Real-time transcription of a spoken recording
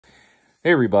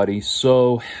Hey everybody,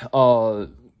 so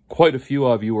quite a few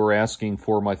of you were asking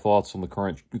for my thoughts on the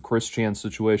current Chris Chan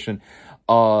situation.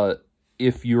 Uh,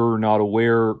 if you're not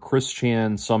aware, Chris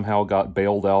Chan somehow got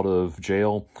bailed out of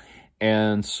jail,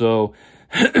 and so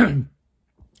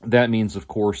that means, of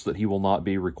course, that he will not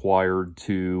be required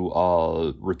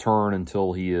to return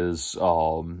until he is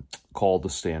called to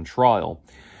stand trial.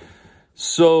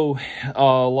 So a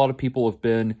lot of people have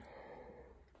been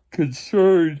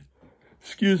concerned,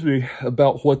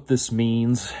 about what this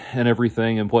means and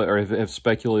everything, and what, or have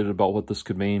speculated about what this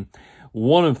could mean.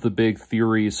 One of the big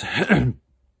theories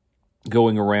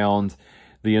going around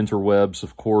the interwebs,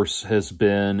 of course, has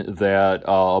been that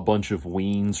a bunch of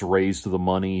weens raised the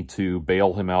money to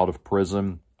bail him out of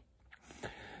prison.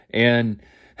 And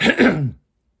I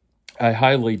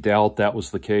highly doubt that was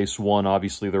the case. One,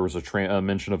 obviously, there was a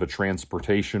mention of a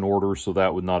transportation order, so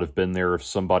that would not have been there if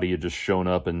somebody had just shown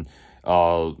up and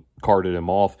carted him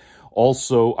off.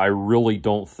 Also, I really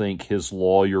don't think his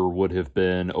lawyer would have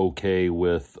been okay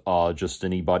with just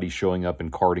anybody showing up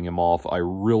and carting him off. I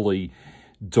really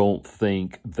don't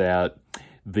think that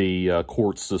the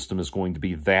court system is going to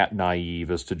be that naive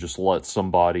as to just let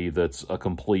somebody that's a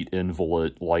complete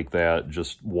invalid like that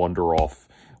just wander off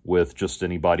with just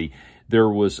anybody. There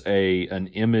was an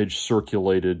image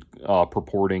circulated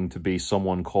purporting to be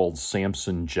someone called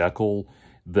Samson Jekyll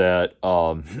that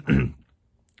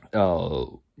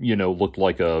looked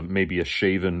like maybe a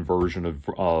shaven version of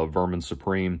Vermin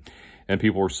Supreme, and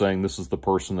people were saying this is the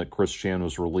person that Chris Chan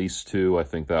was released to. I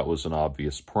think that was an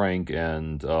obvious prank,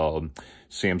 and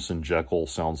Samson Jekyll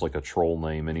sounds like a troll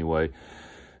name anyway.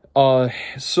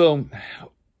 So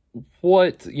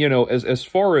what, as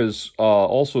far as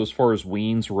also as far as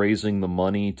Weens raising the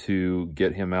money to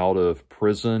get him out of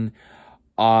prison,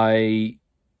 I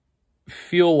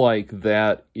feel like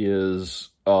that is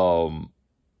also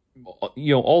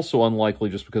unlikely,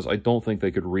 just because I don't think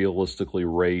they could realistically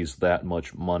raise that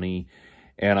much money,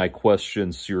 and I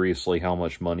question seriously how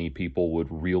much money people would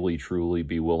really truly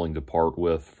be willing to part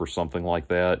with for something like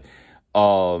that.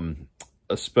 I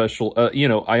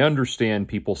understand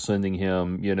people sending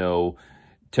him, $10 or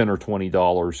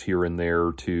 $20 here and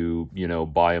there to,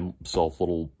 buy himself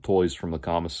little toys from the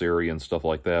commissary and stuff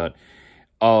like that.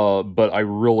 But I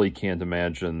really can't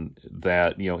imagine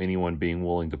that, anyone being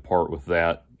willing to part with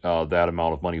that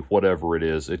amount of money, whatever it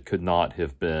is. It could not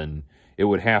have been, it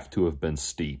would have to have been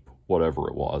steep, whatever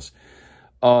it was.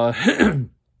 But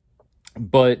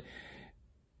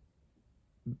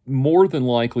more than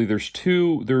likely, the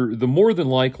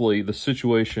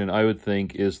situation, I would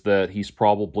think, is that he's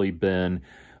probably been,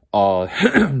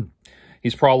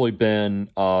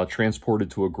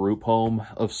 transported to a group home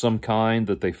of some kind,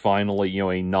 that they finally,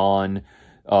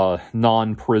 a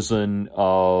non-prison,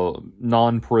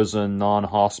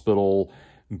 non-hospital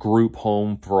group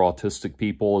home for autistic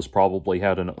people has probably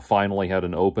finally had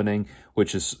an opening,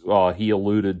 which is, he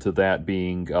alluded to that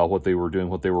being what they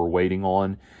were waiting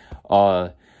on.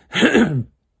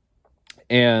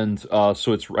 And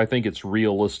so I think it's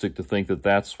realistic to think that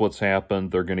that's what's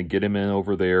happened. They're going to get him in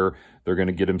over there. They're going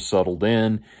to get him settled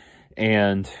in.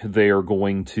 And they are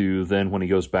going to then, when he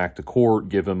goes back to court,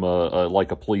 give him a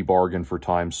plea bargain for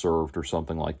time served or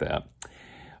something like that.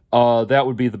 That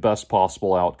would be the best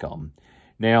possible outcome.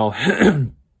 Now,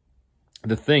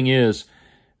 the thing is,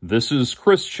 this is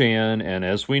Chris Chan, and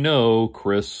as we know,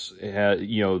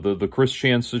 the Chris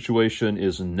Chan situation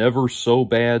is never so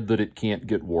bad that it can't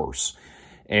get worse.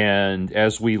 And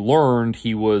as we learned,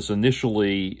 he was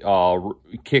initially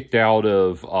kicked out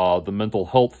of the mental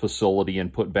health facility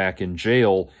and put back in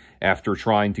jail after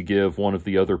trying to give one of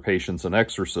the other patients an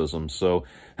exorcism. So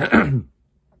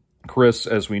Chris,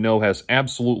 as we know, has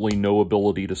absolutely no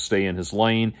ability to stay in his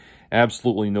lane,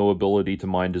 absolutely no ability to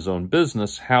mind his own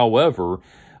business. However,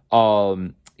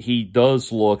 he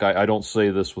does look, I don't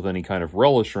say this with any kind of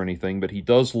relish or anything, but he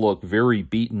does look very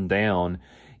beaten down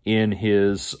in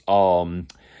his,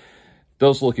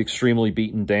 extremely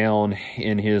beaten down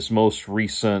in his most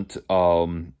recent,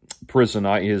 prison,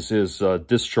 his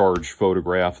discharge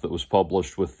photograph that was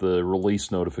published with the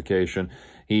release notification.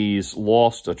 He's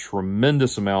lost a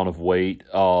tremendous amount of weight,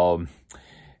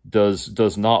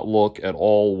 does not look at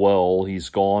all well. He's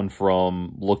gone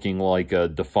from looking like a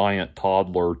defiant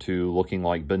toddler to looking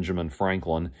like Benjamin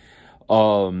Franklin.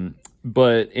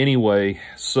 But anyway,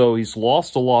 so he's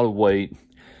lost a lot of weight.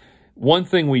 One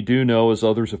thing we do know, as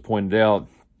others have pointed out,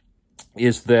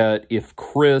 is that if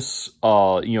Chris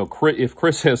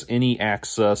has any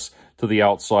access to the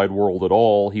outside world at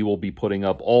all, he will be putting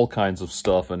up all kinds of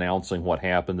stuff announcing what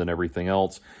happened and everything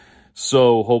else.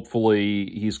 So hopefully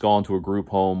he's gone to a group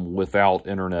home without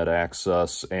internet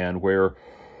access, and where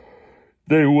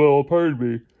They will,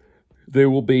 pardon me. They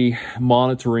will be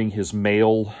monitoring his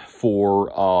mail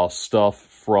for stuff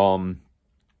from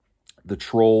the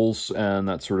trolls and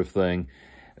that sort of thing.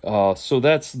 So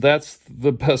that's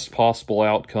the best possible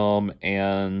outcome,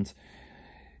 and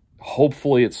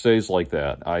hopefully it stays like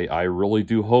that. I really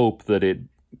do hope that it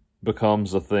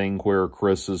becomes a thing where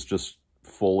Chris is just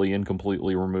fully and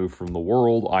completely removed from the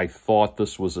world. I thought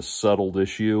this was a settled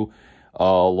issue a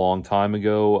long time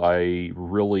ago. I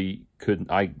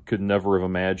could never have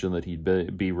imagined that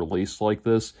he'd be released like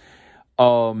this.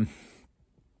 I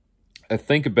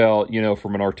think about,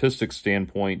 from an artistic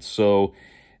standpoint, so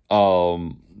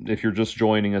if you're just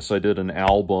joining us, I did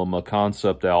a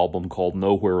concept album called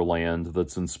Nowhere Land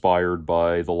that's inspired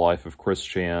by the life of Chris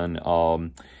Chan.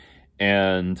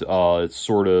 And it's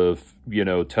sort of,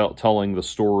 telling the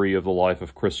story of the life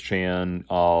of Chris Chan,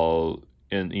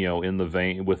 in the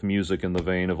vein, with music in the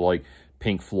vein of like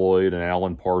Pink Floyd and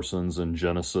Alan Parsons and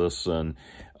Genesis and,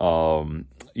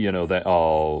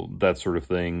 that sort of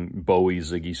thing, Bowie,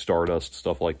 Ziggy Stardust,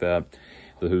 stuff like that,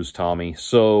 The Who's Tommy.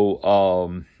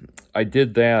 So I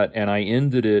did that, and I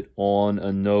ended it on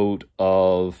a note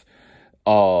of,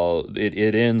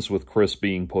 it ends with Chris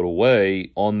being put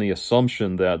away on the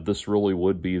assumption that this really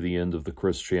would be the end of the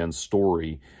Chris Chan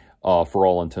story, for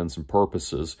all intents and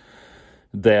purposes.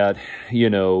 That,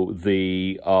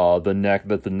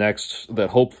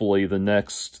 hopefully the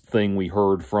next thing we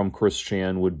heard from Chris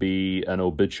Chan would be an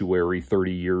obituary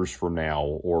 30 years from now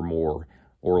or more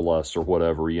or less or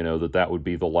whatever, that would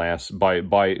be the last, by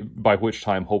which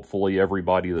time hopefully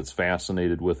everybody that's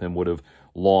fascinated with him would have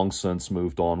long since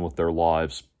moved on with their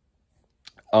lives.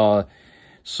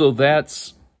 So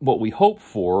that's what we hope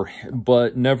for,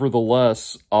 but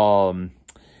nevertheless,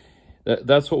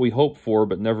 that's what we hope for,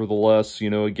 but nevertheless,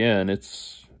 again,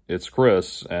 it's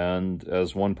Chris, and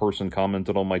as one person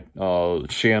commented on my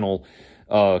channel,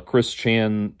 Chris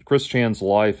Chan's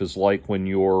life is like when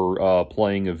you're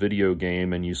playing a video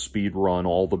game and you speed run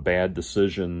all the bad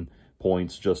decision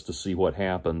points just to see what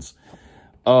happens.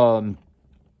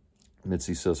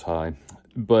 Mitzi says hi,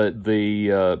 but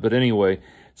anyway,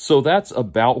 so that's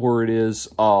about where it is,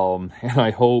 and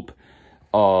I hope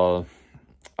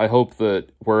that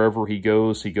wherever he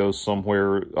goes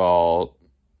somewhere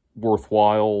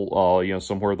worthwhile,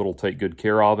 somewhere that'll take good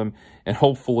care of him, and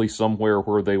hopefully somewhere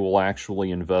where they will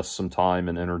actually invest some time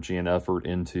and energy and effort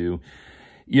into,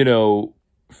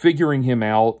 figuring him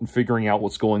out and figuring out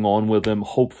what's going on with him.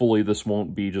 Hopefully this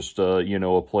won't be just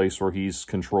a place where he's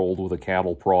controlled with a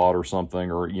cattle prod or something,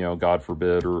 or, God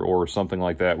forbid, or something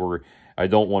like that, where I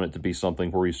don't want it to be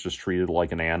something where he's just treated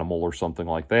like an animal or something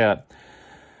like that.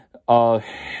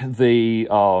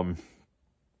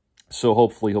 So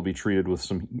hopefully he'll be treated with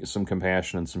some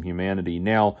compassion and some humanity.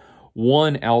 Now,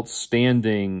 one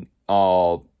outstanding,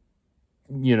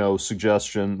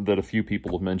 suggestion that a few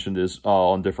people have mentioned is,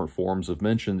 on different forums have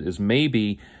mentioned, is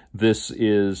maybe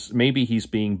he's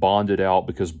being bonded out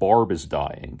because Barb is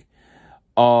dying.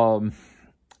 Obviously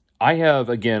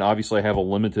I have a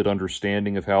limited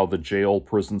understanding of how the jail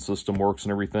prison system works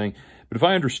and everything, but if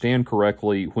I understand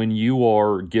correctly, when you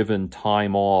are given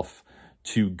time off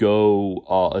to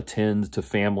go attend to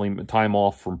time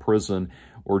off from prison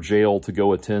or jail to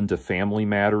go attend to family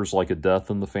matters like a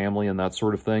death in the family and that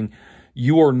sort of thing,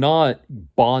 you are not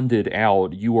bonded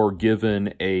out. You are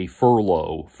given a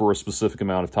furlough for a specific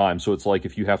amount of time. So it's like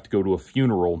if you have to go to a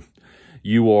funeral,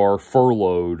 you are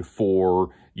furloughed for,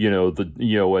 the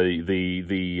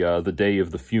day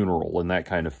of the funeral and that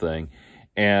kind of thing.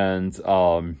 And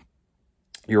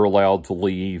you're allowed to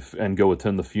leave and go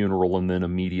attend the funeral and then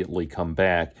immediately come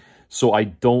back. So I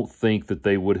don't think that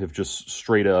they would have just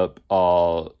straight up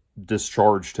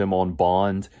discharged him on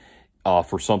bond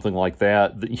for something like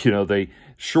that.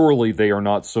 Surely they are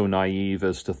not so naive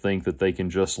as to think that they can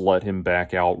just let him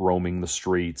back out roaming the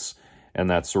streets and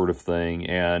that sort of thing.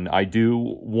 And I do,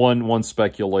 one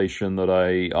speculation that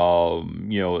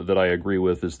I agree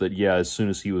with is that, yeah, as soon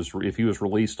as if he was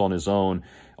released on his own,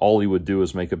 all he would do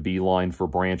is make a beeline for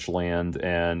Branchland,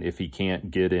 and if he can't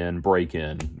get in, break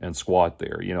in and squat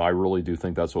there. I really do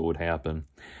think that's what would happen.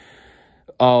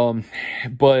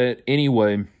 But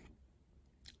anyway,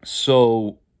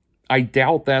 so I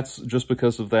doubt that's just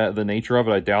because of the nature of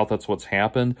it. I doubt that's what's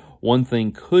happened. One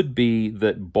thing could be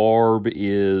that Barb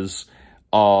is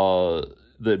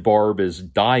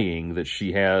dying, that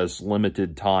she has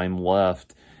limited time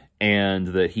left, and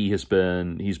that he's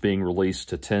being released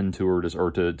to tend to her,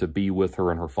 or to be with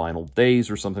her in her final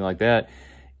days or something like that.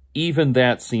 Even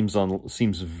that seems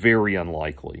very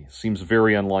unlikely. Seems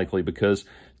very unlikely, because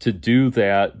to do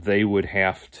that, they would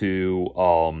have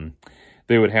to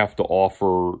they would have to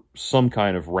offer some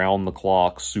kind of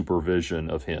round-the-clock supervision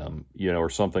of him, you know, or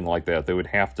something like that. They would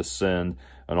have to send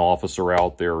an officer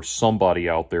out there, or somebody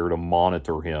out there to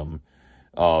monitor him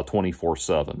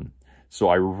 24/7. So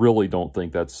I really don't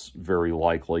think that's very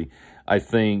likely. I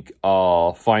think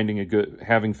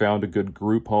having found a good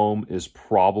group home is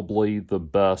probably the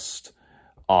best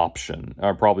option,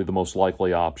 probably the most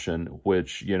likely option,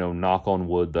 which, you know, knock on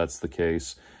wood, that's the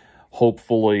case.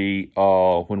 Hopefully,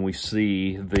 when we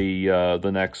see the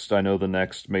next, I know the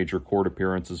next major court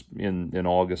appearance is in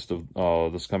August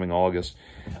of this coming August,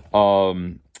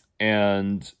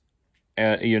 and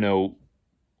you know,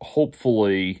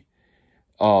 hopefully,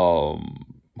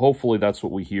 hopefully that's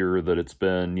what we hear, that it's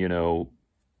been, you know,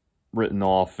 written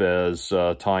off as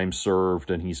time served,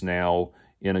 and he's now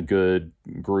in a good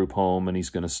group home and he's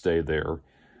going to stay there.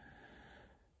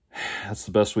 That's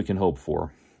the best we can hope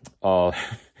for.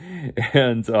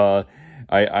 And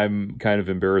I'm kind of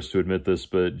embarrassed to admit this,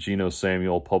 but Geno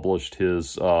Samuel published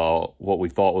his what we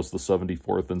thought was the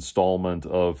 74th installment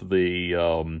of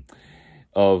the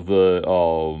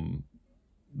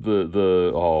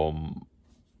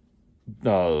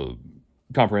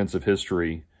comprehensive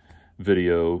history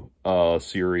video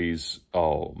series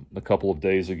a couple of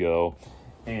days ago,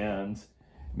 and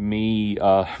me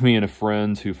and a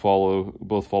friend who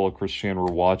both follow Chris Chan were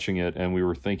watching it, and we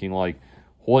were thinking, like,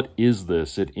 what is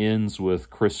this? It ends with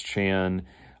Chris Chan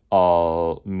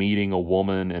meeting a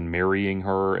woman and marrying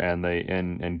her, and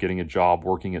and getting a job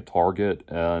working at Target,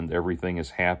 and everything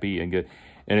is happy and good.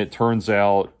 And it turns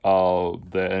out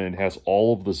and it has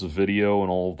all of this video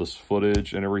and all of this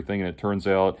footage and everything, and it turns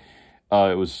out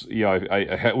it was, you know,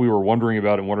 we were wondering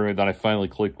about it, and then I finally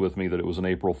clicked with me that it was an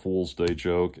April Fool's Day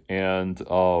joke. And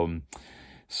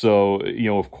so, you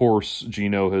know, of course,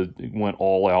 Geno went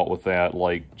all out with that,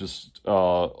 like just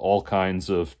all kinds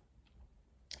of,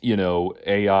 you know,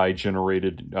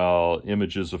 AI-generated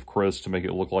images of Chris to make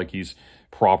it look like he's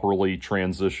properly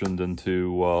transitioned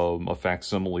into a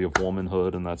facsimile of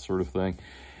womanhood and that sort of thing.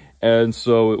 And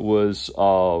so it was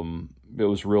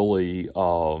really,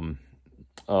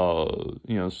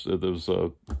 you know, so there was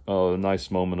a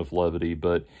nice moment of levity,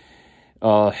 but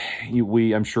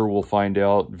I'm sure we'll find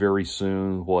out very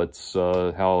soon what's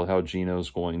how Geno's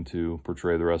going to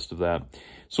portray the rest of that.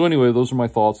 So anyway, those are my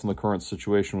thoughts on the current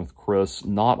situation with Chris.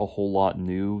 Not a whole lot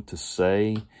new to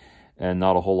say, and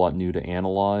not a whole lot new to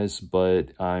analyze,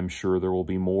 but I'm sure there will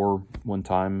be more when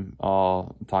time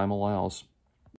allows.